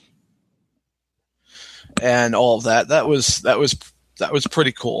 And all of that. That was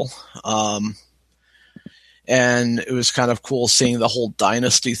pretty cool. And it was kind of cool seeing the whole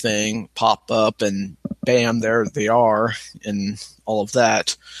dynasty thing pop up, and bam, there they are, and all of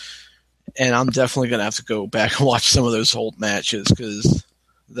that. And I'm definitely going to have to go back and watch some of those old matches, because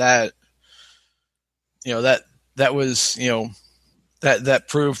that was, that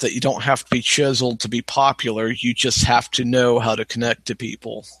proved that you don't have to be chiseled to be popular. You just have to know how to connect to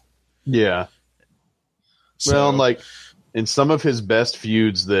people. Yeah. So, well, like in some of his best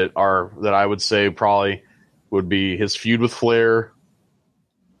feuds that I would say probably would be his feud with Flair.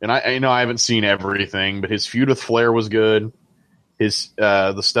 And I haven't seen everything, but his feud with Flair was good. His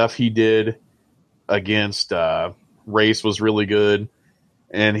the stuff he did against Race was really good.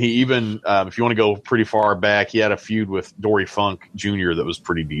 And he even, if you want to go pretty far back, he had a feud with Dory Funk Jr. that was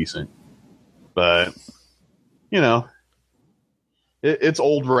pretty decent. But, it's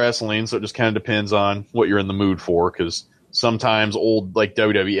old wrestling, so it just kind of depends on what you're in the mood for, because sometimes old, like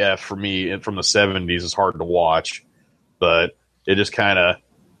WWF, for me, from the 70s is hard to watch. But it just kind of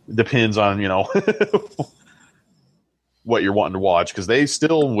depends on, what you're wanting to watch, because they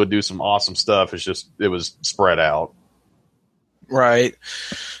still would do some awesome stuff. It's just, it was spread out. Right.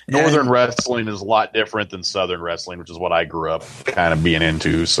 Northern wrestling is a lot different than Southern wrestling, which is what I grew up kind of being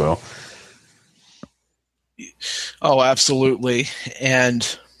into. So, oh, absolutely,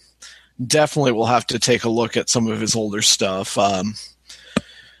 and definitely we'll have to take a look at some of his older stuff.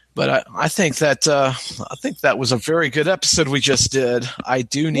 But I think that was a very good episode we just did. I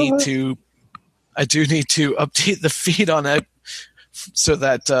do need to update the feed on it so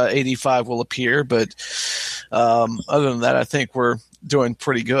that 85 will appear. But other than that, I think we're doing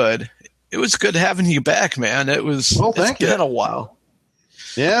pretty good. It was good having you back, man. It's been a while.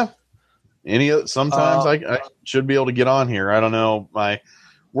 Yeah. Sometimes I should be able to get on here. I don't know. My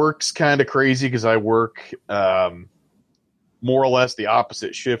work's kind of crazy because I work more or less the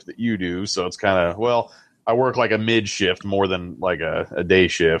opposite shift that you do. So it's kind of, I work like a mid shift more than like a day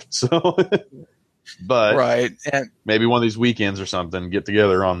shift. So, but right, and maybe one of these weekends or something, get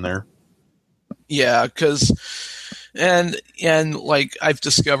together on there. Yeah, because and like I've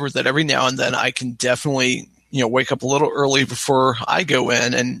discovered that every now and then I can definitely wake up a little early before I go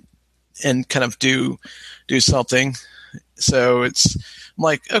in and kind of do something. So I'm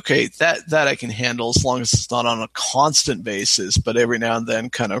like, okay, that I can handle as long as it's not on a constant basis, but every now and then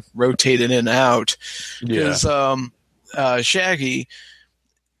kind of rotate it in and out. Because Shaggy,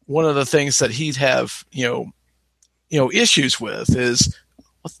 one of the things that he'd have issues with is,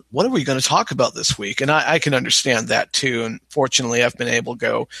 what are we going to talk about this week? And I can understand that too. And fortunately, I've been able to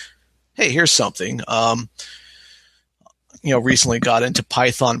go, hey, here's something. Recently got into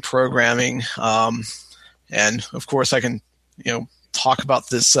Python programming, and of course I can talk about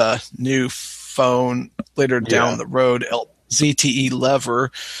this new phone later down the road, ZTE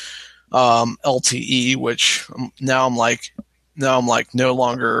Lever, LTE, which now I'm like, now I'm like no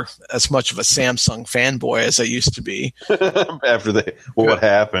longer as much of a Samsung fanboy as I used to be. After what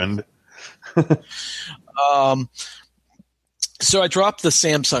happened. So I dropped the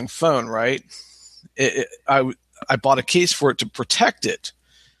Samsung phone, right? I bought a case for it to protect it.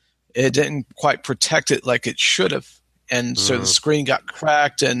 It didn't quite protect it like it should have. And so the screen got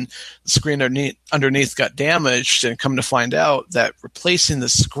cracked and the screen underneath got damaged. And come to find out that replacing the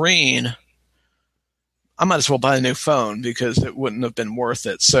screen, I might as well buy a new phone because it wouldn't have been worth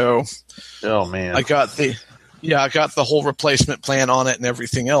it. So oh man, I got the whole replacement plan on it and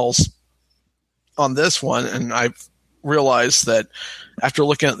everything else on this one. And I realized that after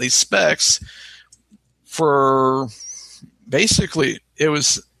looking at these specs, for basically it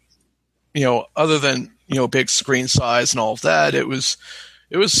was, other than, big screen size and all of that, it was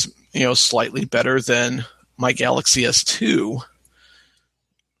slightly better than my Galaxy S2.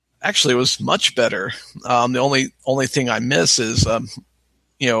 Actually, it was much better. The only thing I miss is 10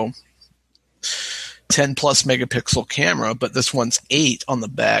 plus megapixel camera, but this one's 8 on the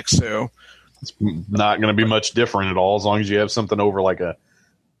back, so it's not going to be much different at all as long as you have something over like a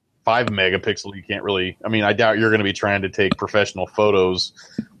 5 megapixel. You can't really. I mean, I doubt you're going to be trying to take professional photos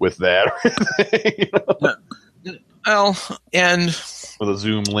with that. Well, and with a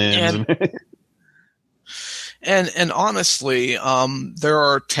zoom lens. And honestly, there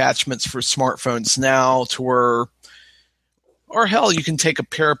are attachments for smartphones now to where, or hell, you can take a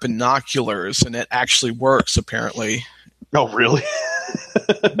pair of binoculars and it actually works. Apparently. Oh, really?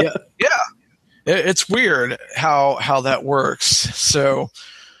 Yeah. It's weird how that works. So,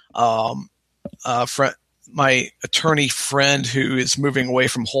 my attorney friend who is moving away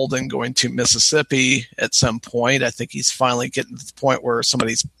from Holden, going to Mississippi at some point. I think he's finally getting to the point where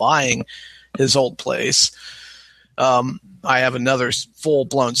somebody's buying his old place. I have another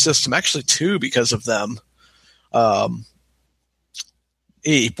full-blown system, actually 2 because of them.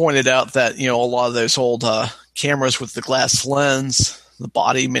 He pointed out that, a lot of those old cameras with the glass lens, the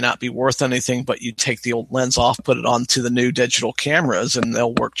body may not be worth anything, but you take the old lens off, put it onto the new digital cameras, and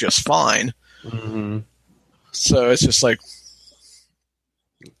they'll work just fine. Mm-hmm. So it's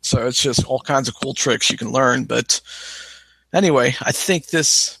just all kinds of cool tricks you can learn. But anyway, I think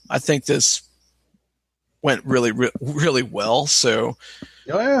this went really, really well. So,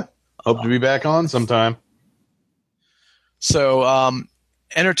 oh yeah, hope to be back on sometime. So,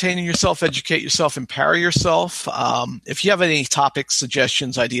 entertaining yourself, educate yourself, empower yourself. If you have any topics,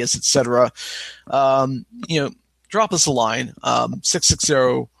 suggestions, ideas, etc., drop us a line,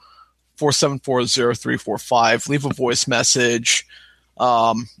 660-474-0345. Leave a voice message.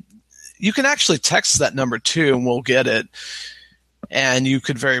 You can actually text that number too, and we'll get it. And you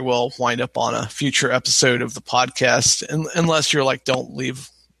could very well wind up on a future episode of the podcast, unless you're like, don't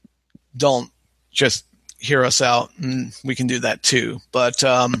just hear us out, and we can do that too. But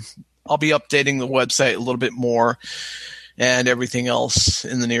I'll be updating the website a little bit more and everything else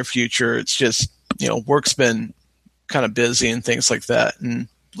in the near future. It's just, work's been kind of busy and things like that. And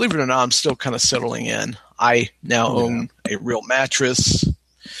believe it or not, I'm still kind of settling in. I now own a real mattress,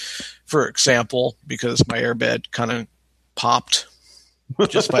 for example, because my airbed kind of popped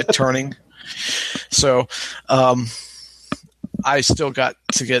just by turning. So I still got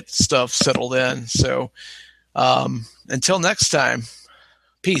to get stuff settled in. So until next time,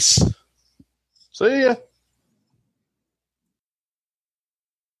 peace. See ya.